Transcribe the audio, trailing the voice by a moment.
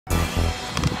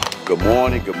Good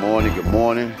morning, good morning, good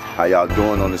morning. How y'all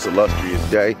doing on this illustrious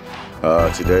day?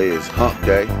 Today is hump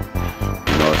day. You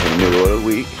know, it's in the middle of the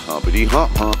week. Humpity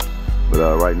hump hump.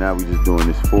 But right now we just doing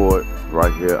this Ford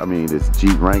right here. I mean, this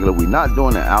Jeep Wrangler. We're not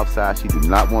doing the outside. She do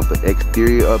not want the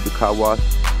exterior of the car wash.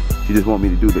 She just want me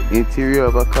to do the interior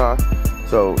of her car.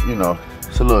 So, you know,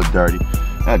 it's a little dirty.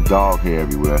 That dog hair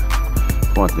everywhere.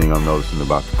 One thing I'm noticing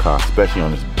about the car, especially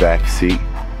on this back seat.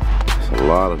 There's a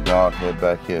lot of dog hair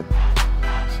back here.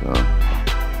 So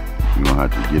you're gonna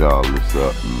have to get all this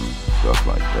up and stuff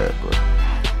like that. But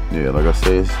yeah, like I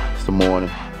said, it's the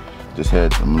morning. Just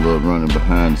had some little running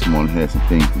behind this morning, had some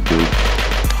things to do.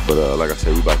 But like I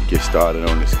said, we about to get started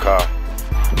on this car.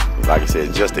 Like I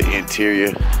said, just the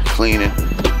interior cleaning.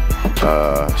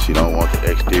 She don't want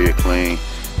the exterior clean.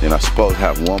 Then I supposed to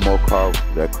have one more car,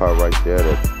 that car right there,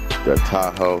 that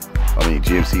Tahoe. I mean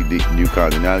GMC New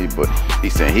Continental, but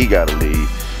he's saying he gotta leave.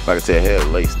 Like I said, I had a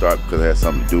late start because I had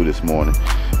something to do this morning.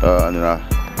 And then I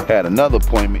had another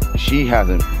appointment. She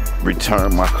hasn't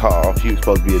returned my call. She was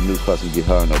supposed to be a new customer to get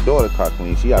her and her daughter car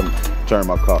clean. She hasn't returned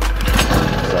my call.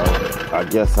 So I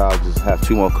guess I'll just have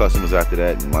 2 more customers after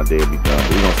that and my day will be done. But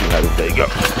we're gonna see how this day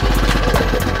goes.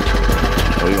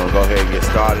 So we're gonna go ahead and get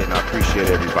started, and I appreciate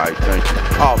everybody. Thank you.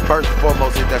 Oh, first and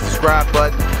foremost, hit that subscribe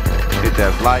button, hit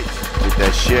that like, hit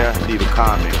that share, leave a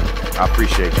comment. I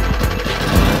appreciate you.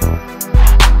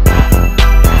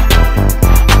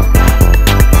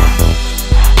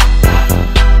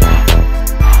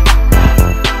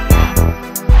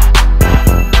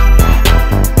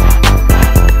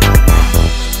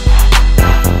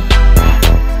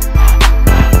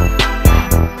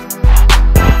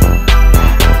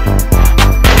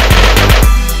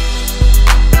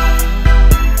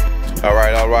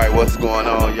 What's going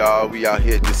on, y'all? We out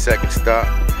here at the second stop.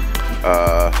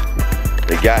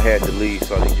 The guy had to leave,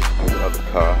 so I didn't get to do the other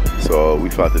car. So we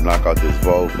about to knock out this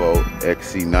Volvo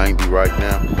XC90 right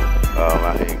now.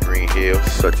 Out here in Green Hills.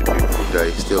 Such a beautiful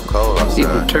day. Still cold outside. It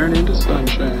will turn into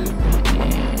sunshine.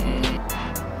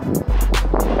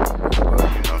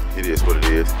 But, you know, it is what it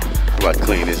is. I'm about to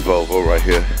clean this Volvo right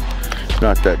here. It's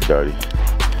not that dirty.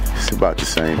 It's about the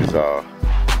same as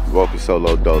Woke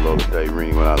solo dolo today.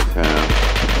 Rini went out of town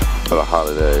for the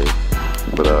holidays.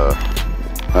 But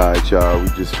alright y'all, we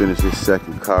just finished this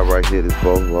second car right here, this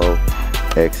Volvo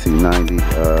XC90.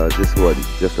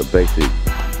 Just a basic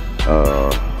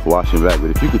wash and vac.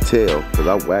 But if you could tell, because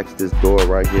I waxed this door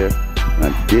right here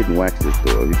and I didn't wax this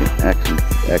door, you can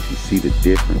actually see the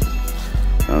difference.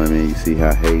 You know what I mean? You see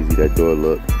how hazy that door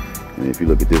looked, and if you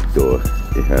look at this door,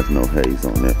 it has no haze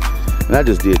on it. And I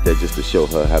just did that just to show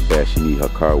her how bad she need her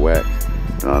car waxed.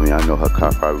 You know what I mean? I know her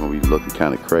car probably gonna be looking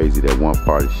kind of crazy. That one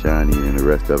part is shiny and the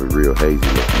rest of it real hazy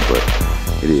looking, but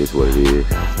it is what it is.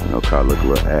 You know, car look a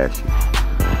little ashy.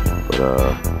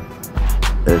 But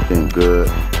everything good.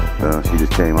 She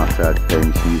just came outside to pay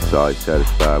me. She's always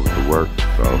satisfied with the work,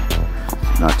 so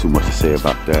not too much to say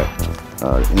about that.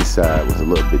 The inside was a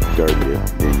little bit dirtier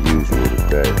than usual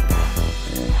today.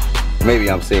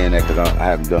 Maybe I'm saying that because I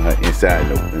haven't done her inside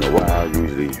in a while.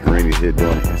 Usually Rini's here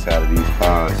doing the inside of these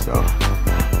cars, so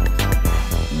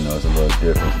you know, it's a little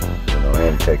different. You know,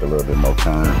 and take a little bit more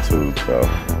time too, so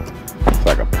it's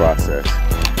like a process.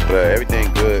 But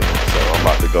everything good, so I'm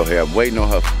about to go here. I'm waiting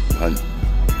on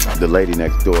the lady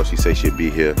next door. She said she'll be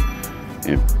here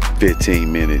in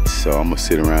 15 minutes, so I'm gonna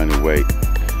sit around and wait.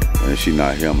 And if she's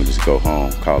not here, I'm gonna just go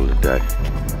home, call it a day.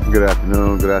 Good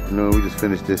afternoon, good afternoon. We just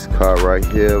finished this car right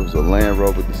here. It was a Land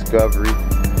Rover Discovery.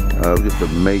 Just a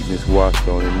maintenance wash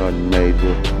on it, nothing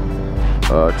major.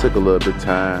 It took a little bit of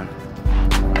time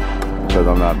because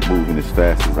I'm not moving as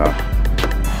fast as I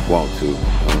want to.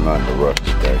 I'm not in a rush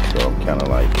today, so I'm kind of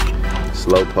like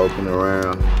slow poking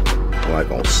around. I'm like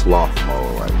on sloth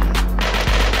mode right now.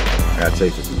 I gotta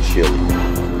take some chili.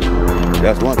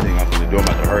 That's one thing I'm gonna do. I'm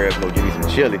about to hurry up and go get me some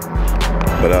chili.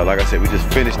 But like I said, we just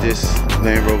finished this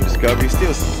Land Rover Discovery. It's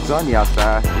still sunny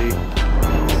outside, see?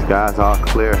 The sky's all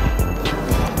clear.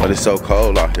 But it's so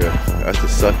cold out here. That's the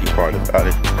sucky part about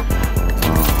it.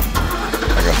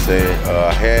 Like I said,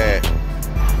 I had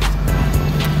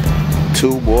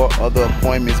 2 more other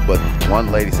appointments, but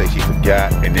one lady said she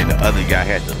forgot, and then the other guy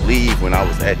had to leave when I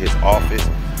was at his office.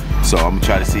 So I'm gonna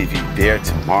try to see if he's there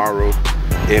tomorrow.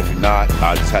 If not,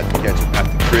 I'll just have to catch him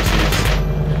after Christmas.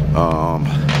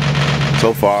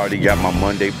 So far, I already got my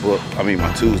Monday booked. I mean,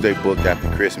 my Tuesday booked after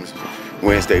Christmas.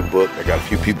 Wednesday booked. I got a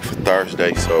few people for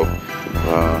Thursday, so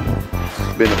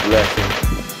it's been a blessing.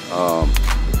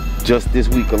 Just this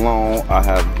week alone, I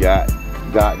have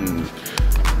gotten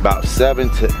about 7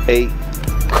 to 8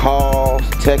 calls,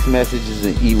 text messages,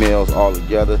 and emails all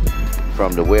together.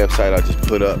 from the website I just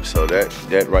put up. So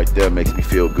that right there makes me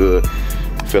feel good.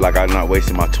 I feel like I'm not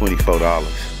wasting my $24.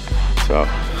 So,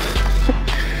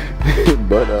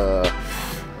 but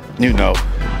you know,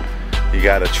 you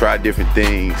gotta try different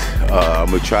things. I'm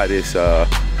gonna try this, cause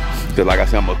like I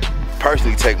said, I'm gonna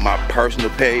personally take my personal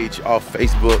page off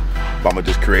Facebook, but I'm gonna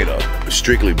just create a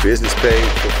strictly business page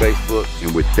for Facebook,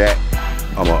 and with that,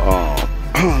 I'm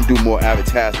gonna do more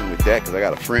advertising with that, cause I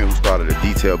got a friend who started a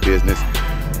detail business,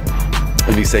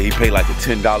 and he said he paid like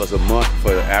 $10 a month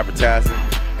for the advertising,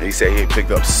 and he said he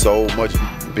picked up so much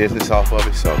business off of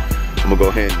it. So I'm gonna go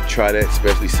ahead and try that,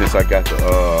 especially since I got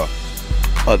the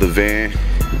other van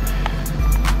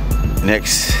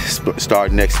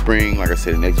start next spring. Like I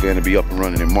said, the next van will be up and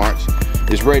running in March.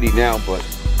 It's ready now, but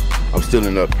I'm still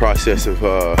in the process of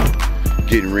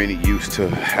getting Rennie used to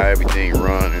how everything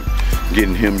run and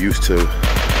getting him used to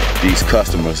these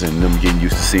customers and them getting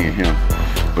used to seeing him.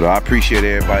 But I appreciate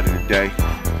everybody today.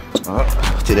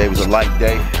 Today was a light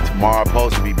day. Tomorrow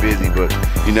supposed to be busy, but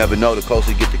you never know. The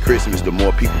closer you get to Christmas, the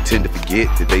more people tend to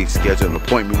forget that they schedule an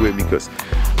appointment with me, because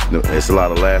it's a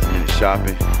lot of last minute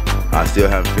shopping. I still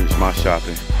haven't finished my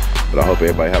shopping, but I hope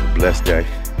everybody have a blessed day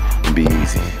and be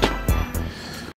easy.